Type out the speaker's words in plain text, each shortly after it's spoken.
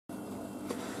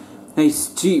Hey,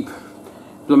 Steep.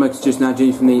 Blomberg's just now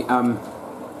joined from the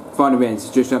final ends.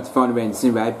 Just up to final ends.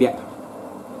 Anyway, yep.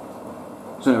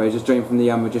 So anyway, just joined from the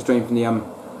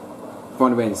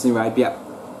final ends. Anyway, yep.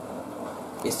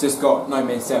 It's just got 9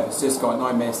 minutes left. It's just got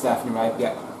 9 minutes left. Anyway,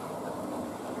 yep.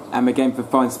 And we're going for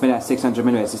final spin at 600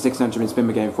 minutes. It's a 600 minute spin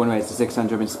we're going for. Anyway, it's a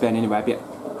 600 minute spin. Anyway, yep.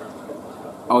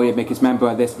 Oh yeah, because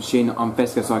remember this machine on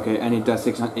physical cycle only does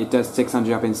 600. It does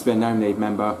 600 up in spin only.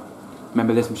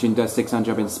 Remember this machine does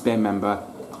 600 up in spin. Remember,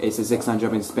 it's a 600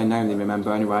 up in spin only.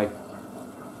 Remember, anyway.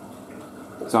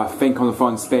 So I think on the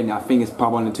final spin, I think it's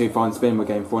part 1 and 2 final spin we're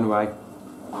going for anyway.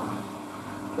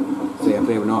 So yeah,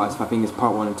 believe it or not, I think it's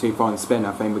part 1 and 2 final spin.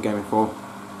 I think we're going for.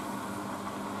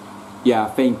 Yeah, I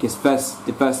think it's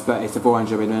the first spurt is the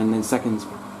 400 and then second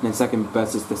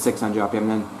burst is the 600 RPM,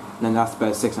 and then last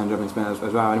burst 600 RPM spin as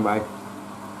well. Anyway.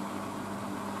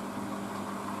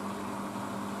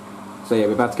 So yeah,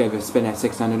 we're about to go for a spin at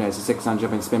 600. No, it's a 600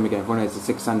 RPM spin we're going for. No, it's a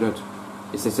 600.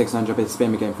 It's a 600 RPM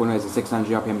spin we're going for. No, it's a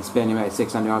 600 RPM spin. Anyway,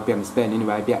 600 RPM spin.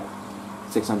 Anyway, yeah,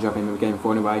 600 RPM we're going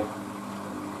for. Anyway.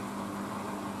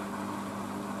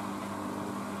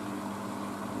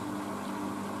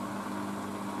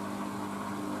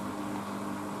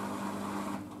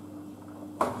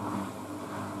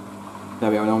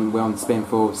 There we are. We're on spin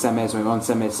for 7 minutes. We're on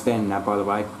 7 minutes spin now, by the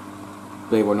way.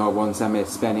 Believe it or not, 1 7 minute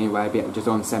spin anyway. Yep, just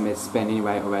on 7 minutes spin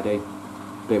anyway already.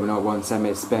 Believe it or not, 1 7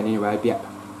 minute spin anyway. Yep.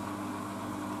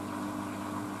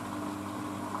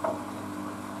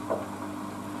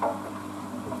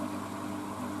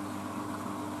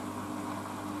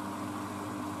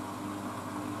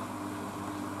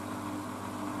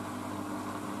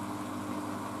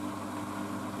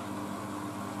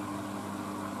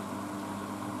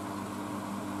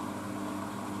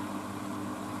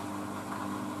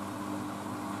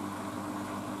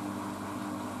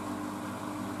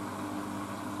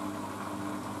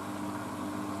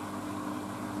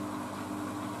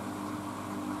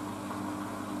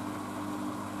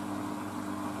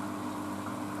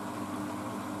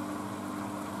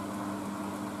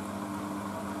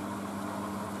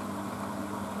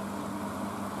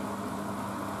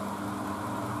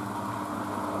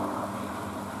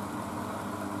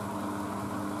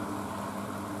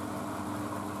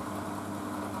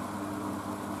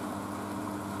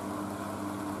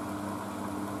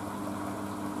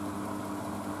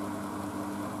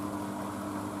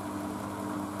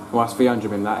 Well, that's 300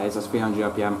 RPM, that is. That's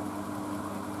 300 RPM.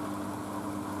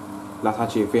 That's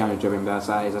actually 300 RPM,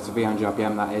 that is. That's a 300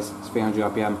 RPM, that is. It's 300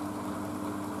 RPM.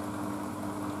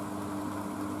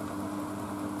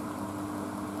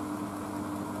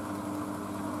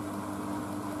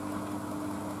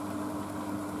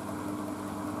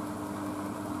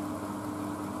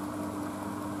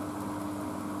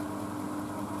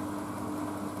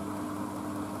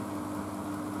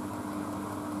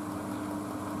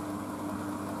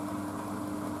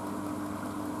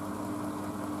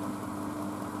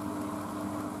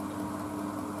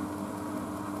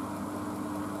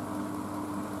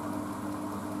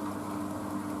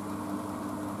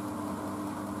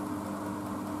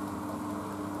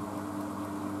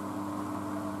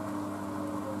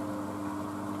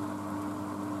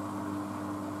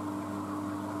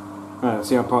 Right, let's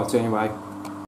see on part 2 anyway.